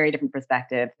it from a very different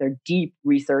perspective. They're deep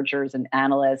researchers and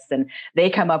analysts, and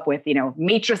they come up with,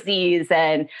 matrices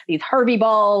and these Harvey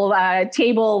ball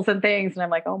tables and things. And I'm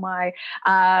like, oh my,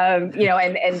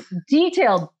 and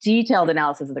detailed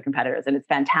analysis of the competitors. And it's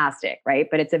fantastic, right?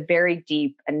 But it's a very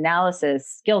deep analysis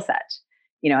skill set.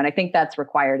 And I think that's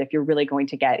required if you're really going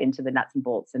to get into the nuts and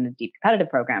bolts in a deep competitive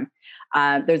program.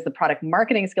 There's the product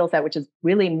marketing skill set, which is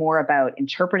really more about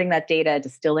interpreting that data,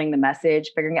 distilling the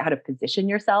message, figuring out how to position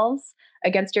yourselves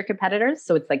against your competitors.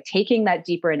 So it's like taking that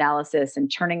deeper analysis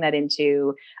and turning that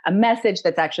into a message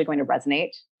that's actually going to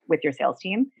resonate with your sales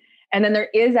team. And then there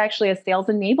is actually a sales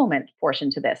enablement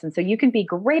portion to this. And so you can be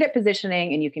great at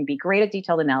positioning and you can be great at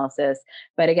detailed analysis.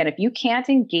 But again, if you can't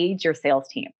engage your sales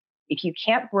team, if you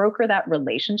can't broker that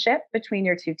relationship between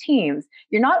your two teams,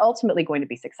 you're not ultimately going to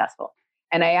be successful.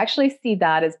 And I actually see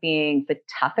that as being the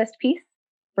toughest piece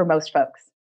for most folks,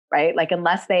 right? Like,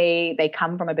 unless they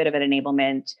come from a bit of an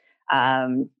enablement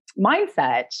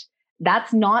mindset,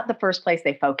 that's not the first place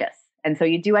they focus. And so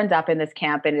you do end up in this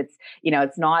camp, and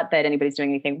it's not that anybody's doing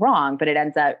anything wrong, but it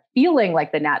ends up feeling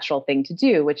like the natural thing to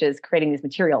do, which is creating these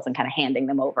materials and kind of handing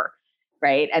them over.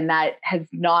 Right. And that has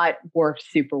not worked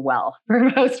super well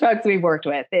for most folks we've worked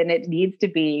with. And it needs to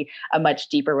be a much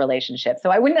deeper relationship.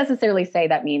 So I wouldn't necessarily say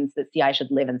that means that CI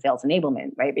should live in sales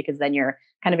enablement, right? Because then you're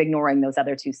kind of ignoring those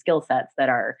other two skill sets that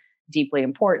are deeply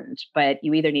important. But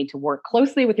you either need to work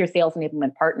closely with your sales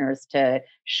enablement partners to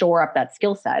shore up that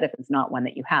skill set if it's not one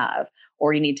that you have,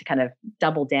 or you need to kind of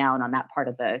double down on that part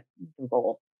of the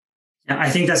role.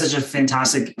 I think that's such a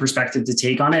fantastic perspective to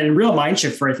take on it, and real mind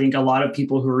shift for, I think, a lot of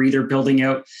people who are either building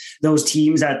out those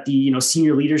teams at the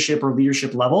senior leadership or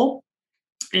leadership level.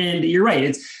 And you're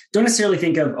right. Don't necessarily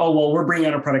think of, oh, well, we're bringing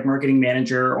out a product marketing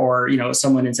manager or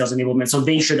someone in sales enablement, so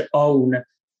they should own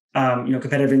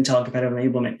competitive intel and competitive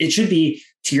enablement. It should be,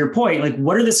 to your point, like,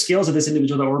 what are the skills of this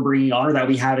individual that we're bringing on or that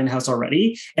we have in-house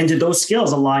already? And do those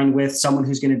skills align with someone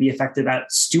who's going to be effective at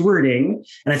stewarding?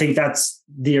 And I think that's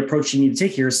the approach you need to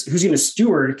take here, is who's going to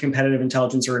steward competitive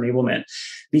intelligence or enablement?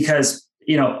 Because,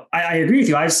 I agree with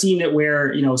you. I've seen it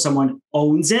where, someone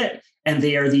owns it and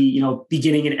they are the,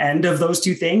 beginning and end of those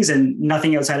two things, and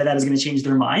nothing outside of that is going to change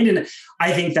their mind. And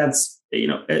I think that's,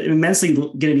 immensely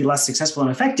going to be less successful and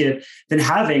effective than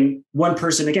having one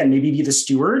person, again, maybe be the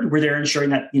steward, where they're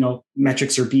ensuring that,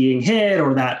 metrics are being hit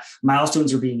or that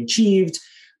milestones are being achieved.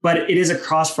 But it is a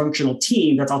cross-functional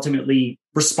team that's ultimately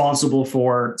responsible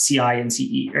for CI and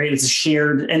CE, right? It's a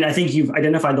shared, and I think you've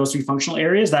identified those three functional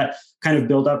areas that kind of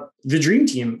build up the dream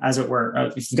team, as it were.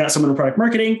 If you've got someone in product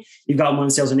marketing, you've got one in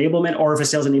sales enablement, or if a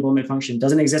sales enablement function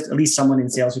doesn't exist, at least someone in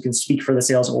sales who can speak for the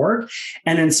sales org,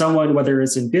 and then someone, whether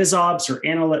it's in biz ops or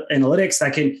analytics,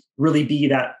 that can really be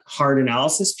that hard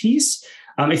analysis piece.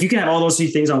 If you can have all those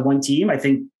three things on one team, I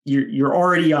think you're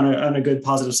already on a good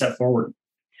positive step forward.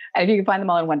 And if you can find them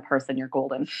all in one person, you're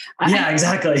golden. Yeah,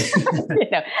 exactly.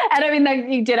 And I mean,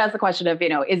 you did ask the question of,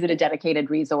 is it a dedicated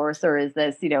resource or is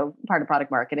this, part of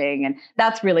product marketing? And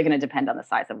that's really going to depend on the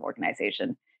size of the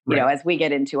organization. You know, as we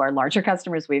get into our larger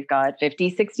customers, we've got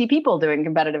 50, 60 people doing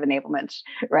competitive enablement,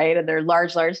 right? And they're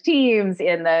large teams.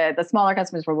 In the smaller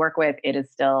customers we work with, it is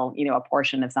still, you know, a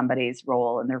portion of somebody's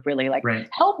role. And they're really like,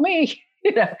 help me.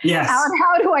 You know,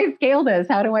 how do I scale this?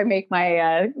 How do I make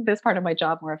my this part of my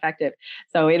job more effective?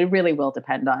 So it really will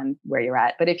depend on where you're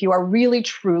at. But if you are really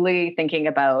truly thinking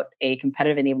about a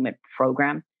competitive enablement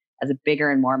program as a bigger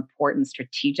and more important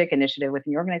strategic initiative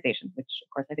within your organization, which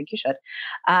of course I think you should,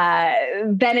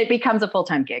 then it becomes a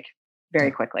full-time gig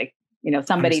very quickly. You know,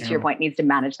 somebody, to your point, needs to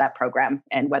manage that program,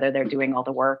 and whether they're doing all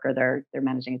the work or they're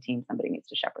managing a team, somebody needs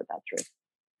to shepherd that through.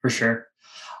 For sure.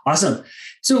 Awesome.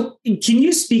 So can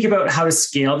you speak about how to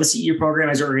scale the CEU program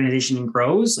as your organization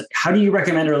grows? How do you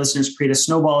recommend our listeners create a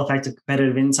snowball effect of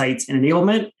competitive insights and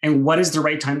enablement? And what is the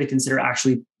right time to consider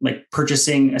actually like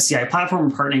purchasing a CI platform or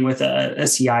partnering with a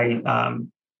CI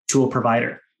tool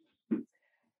provider?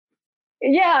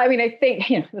 Yeah, I mean, I think,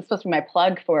 you know, this is supposed to be my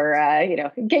plug for, you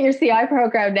know, get your CI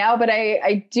program now, but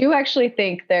I do actually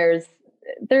think there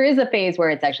is a phase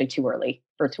where it's actually too early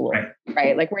for tools,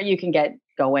 right? Like where you can get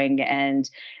going, and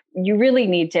you really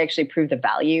need to actually prove the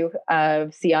value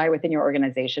of CI within your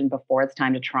organization before it's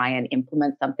time to try and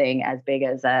implement something as big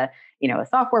as a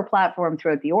software platform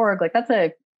throughout the org. Like that's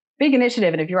a big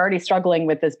initiative. And if you're already struggling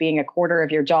with this being a quarter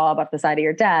of your job off the side of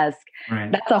your desk,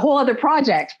 that's a whole other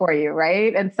project for you,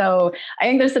 right? And so I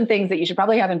think there's some things that you should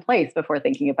probably have in place before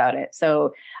thinking about it.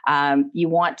 So you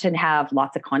want to have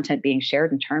lots of content being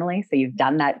shared internally. So you've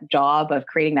done that job of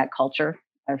creating that culture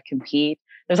of compete.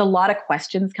 There's a lot of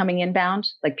questions coming inbound.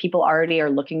 Like people already are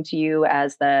looking to you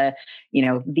as the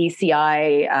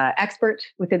CI expert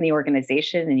within the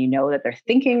organization, and you know that they're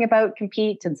thinking about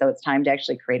compete. And so it's time to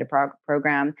actually create a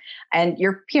program. And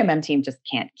your PMM team just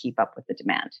can't keep up with the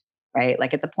demand, right?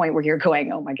 Like at the point where you're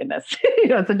going, oh my goodness,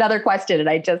 it's another question and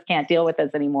I just can't deal with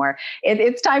this anymore.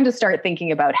 It's time to start thinking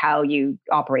about how you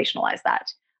operationalize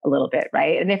that a little bit,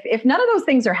 right? And if none of those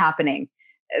things are happening,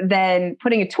 then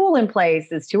putting a tool in place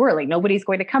is too early. Nobody's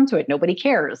going to come to it. Nobody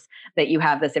cares that you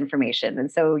have this information. And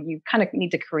so you kind of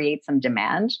need to create some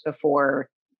demand before,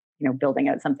 building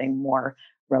out something more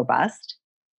robust.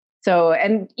 So,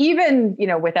 and even,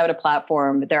 without a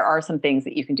platform, there are some things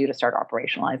that you can do to start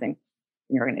operationalizing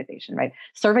in your organization, right?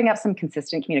 Serving up some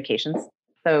consistent communications.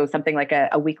 So something like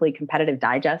a weekly competitive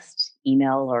digest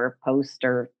email or post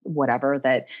or whatever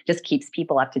that just keeps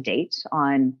people up to date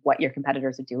on what your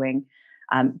competitors are doing.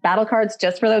 Battle cards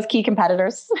just for those key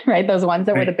competitors, right? Those ones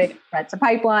that were the big threats to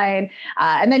pipeline.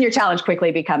 And then your challenge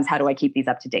quickly becomes, how do I keep these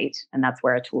up to date? And that's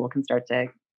where a tool can start to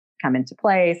come into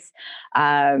place.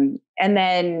 And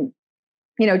then,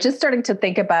 just starting to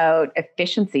think about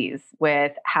efficiencies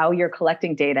with how you're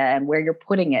collecting data and where you're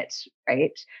putting it,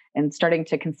 right? And starting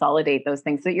to consolidate those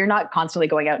things so you're not constantly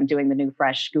going out and doing the new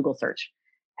fresh Google search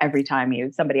every time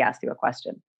somebody asks you a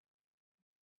question.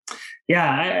 Yeah,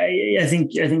 I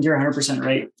think you're 100%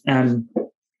 right.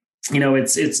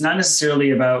 It's not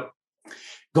necessarily about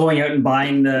going out and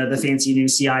buying the fancy new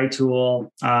CI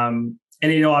tool.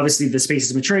 And obviously the space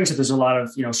is maturing, so there's a lot of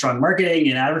strong marketing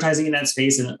and advertising in that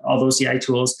space, and all those CI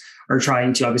tools are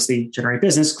trying to obviously generate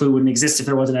business. Klue wouldn't exist if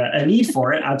there wasn't a need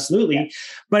for it, absolutely. Yeah.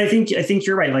 But I think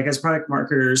you're right. Like as product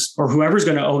marketers or whoever's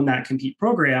going to own that compete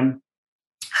program,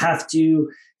 have to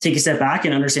take a step back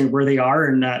and understand where they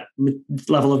are in that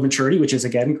level of maturity, which is,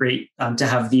 again, great to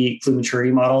have the Klue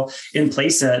maturity model in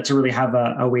place to really have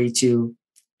a way to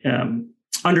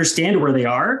understand where they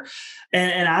are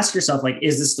and ask yourself, like,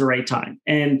 is this the right time?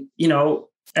 And,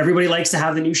 everybody likes to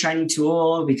have the new shiny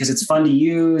tool because it's fun to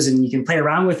use and you can play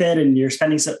around with it and you're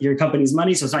spending your company's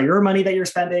money. So it's not your money that you're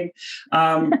spending.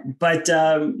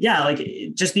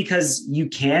 Just because you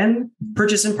can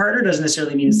purchase and partner doesn't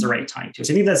necessarily mean it's the right time to.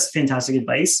 So I think that's fantastic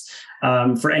advice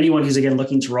for anyone who's, again,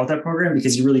 looking to roll out that program,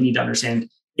 because you really need to understand,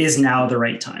 is now the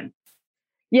right time?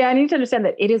 Yeah, I need to understand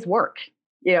that it is work.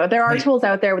 There are tools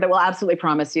out there that will absolutely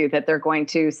promise you that they're going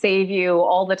to save you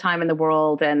all the time in the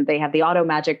world, and they have the auto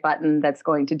magic button that's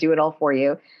going to do it all for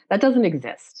you. That doesn't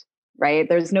exist, right?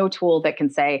 There's no tool that can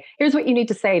say, here's what you need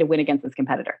to say to win against this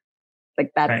competitor.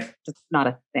 Like that's just not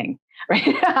a thing,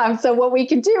 right? So what we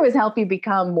can do is help you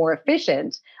become more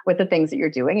efficient with the things that you're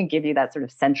doing and give you that sort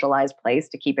of centralized place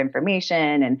to keep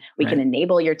information. And we can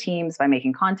enable your teams by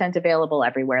making content available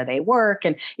everywhere they work.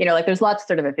 And, there's lots of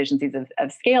sort of efficiencies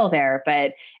of scale there.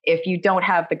 But if you don't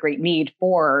have the great need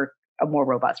for a more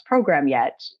robust program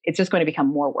yet, it's just going to become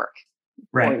more work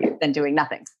for you than doing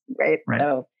nothing, right?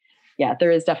 So yeah,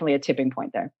 there is definitely a tipping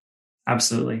point there.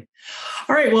 Absolutely.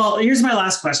 All right. Well, here's my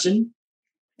last question.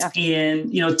 Yeah.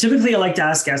 And, typically I like to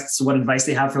ask guests what advice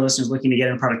they have for listeners looking to get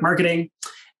in product marketing.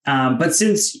 But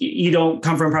since you don't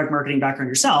come from a product marketing background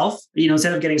yourself,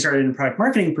 instead of getting started in product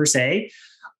marketing per se,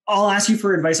 I'll ask you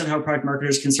for advice on how product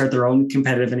marketers can start their own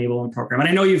competitive enablement program. And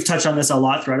I know you've touched on this a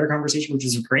lot throughout our conversation, which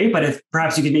is great. But if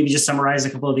perhaps you could maybe just summarize a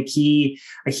couple of the key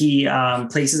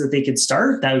places that they could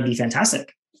start, that would be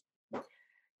fantastic.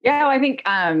 Yeah, I think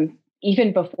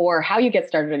even before how you get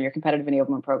started on your competitive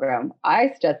enablement program,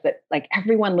 I suggest that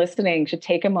everyone listening should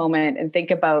take a moment and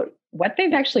think about what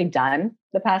they've actually done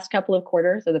the past couple of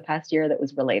quarters or the past year that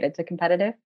was related to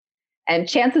competitive. And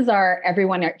chances are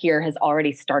everyone here has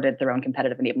already started their own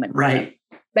competitive enablement program. Right.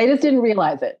 They just didn't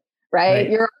realize it, right?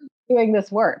 You're doing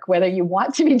this work, whether you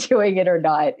want to be doing it or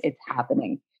not, it's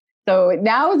happening. So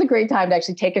now is a great time to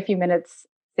actually take a few minutes,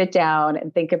 sit down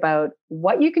and think about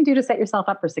what you can do to set yourself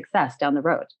up for success down the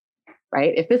road,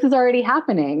 right? If this is already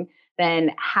happening,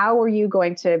 then how are you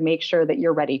going to make sure that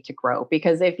you're ready to grow?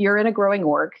 Because if you're in a growing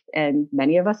org, and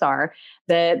many of us are,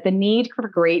 the need for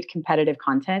great competitive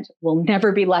content will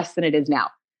never be less than it is now,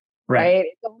 right?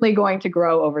 It's only going to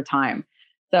grow over time.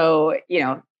 So,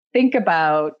 think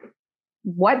about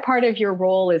what part of your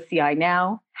role is CI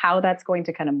now, how that's going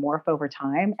to kind of morph over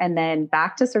time, and then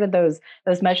back to sort of those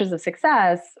measures of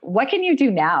success. What can you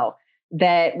do now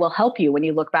that will help you when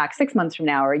you look back 6 months from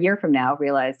now or a year from now,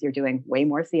 realize you're doing way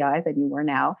more CI than you were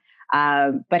now,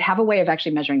 but have a way of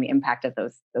actually measuring the impact of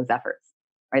those efforts,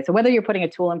 right? So whether you're putting a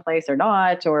tool in place or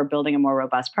not, or building a more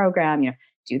robust program,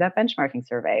 do that benchmarking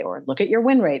survey or look at your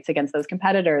win rates against those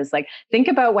competitors. Think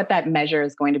about what that measure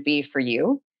is going to be for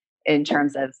you in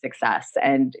terms of success,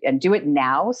 and do it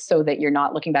now so that you're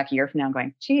not looking back a year from now and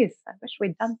going, geez, I wish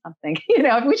we'd done something.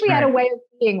 I wish we had a way of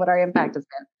seeing what our impact has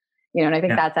been. And I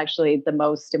think that's actually the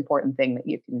most important thing that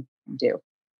you can do.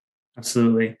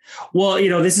 Absolutely. Well,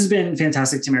 this has been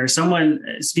fantastic, Tamara. Someone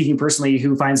speaking personally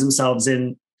who finds themselves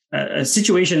in a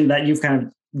situation that you've kind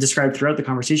of described throughout the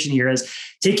conversation here as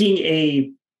taking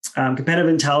a competitive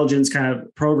intelligence kind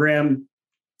of program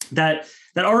that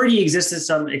already exists to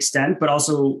some extent, but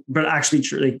actually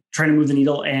trying to move the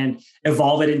needle and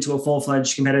evolve it into a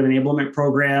full-fledged competitive enablement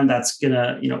program that's going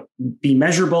to, be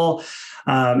measurable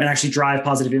and actually drive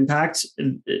positive impact.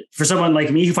 For someone like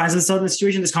me who finds themselves in this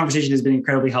situation, this conversation has been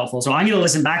incredibly helpful. So I'm going to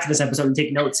listen back to this episode and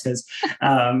take notes because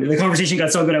the conversation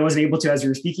got so good I wasn't able to as we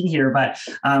were speaking here. But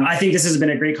I think this has been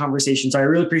a great conversation. So I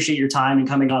really appreciate your time and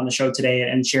coming on the show today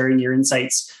and sharing your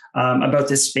insights about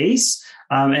this space.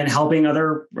 And helping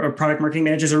other product marketing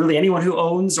managers, or really anyone who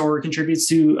owns or contributes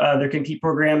to their Compete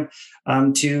program,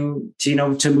 to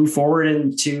move forward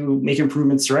and to make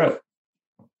improvements throughout.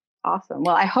 Awesome.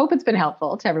 Well, I hope it's been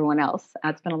helpful to everyone else.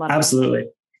 It's been a lot of Absolutely.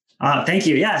 Thank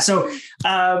you. Yeah. So,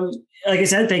 like I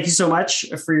said, thank you so much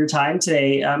for your time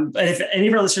today. But if any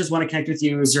of our listeners want to connect with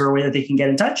you, is there a way that they can get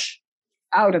in touch?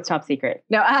 Oh, that's top secret.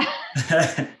 No.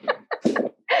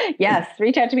 Yes.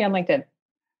 Reach out to me on LinkedIn.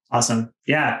 Awesome.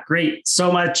 Yeah, great.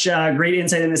 So much great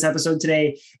insight in this episode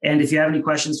today. And if you have any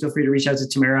questions, feel free to reach out to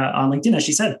Tamara on LinkedIn, as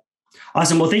she said.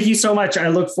 Awesome. Well, thank you so much. I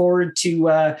look forward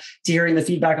to hearing the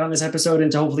feedback on this episode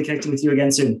and to hopefully connecting with you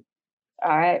again soon.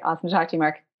 All right. Awesome to talk to you,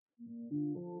 Mark.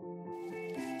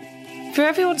 For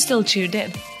everyone still tuned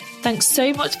in, thanks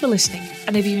so much for listening.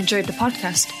 And if you enjoyed the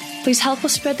podcast, please help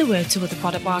us spread the word to other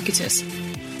product marketers.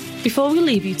 Before we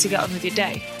leave you to get on with your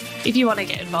day, if you want to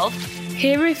get involved,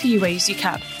 here are a few ways you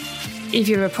can. If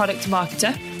you're a product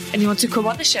marketer and you want to come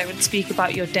on the show and speak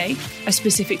about your day, a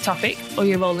specific topic, or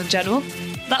your role in general,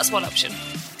 that's one option.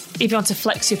 If you want to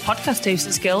flex your podcast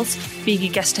hosting skills, being a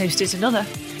guest host is another.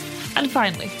 And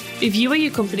finally, if you or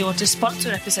your company want to sponsor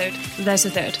an episode, there's a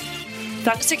third.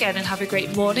 Thanks again and have a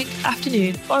great morning,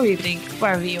 afternoon, or evening,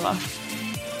 wherever you are.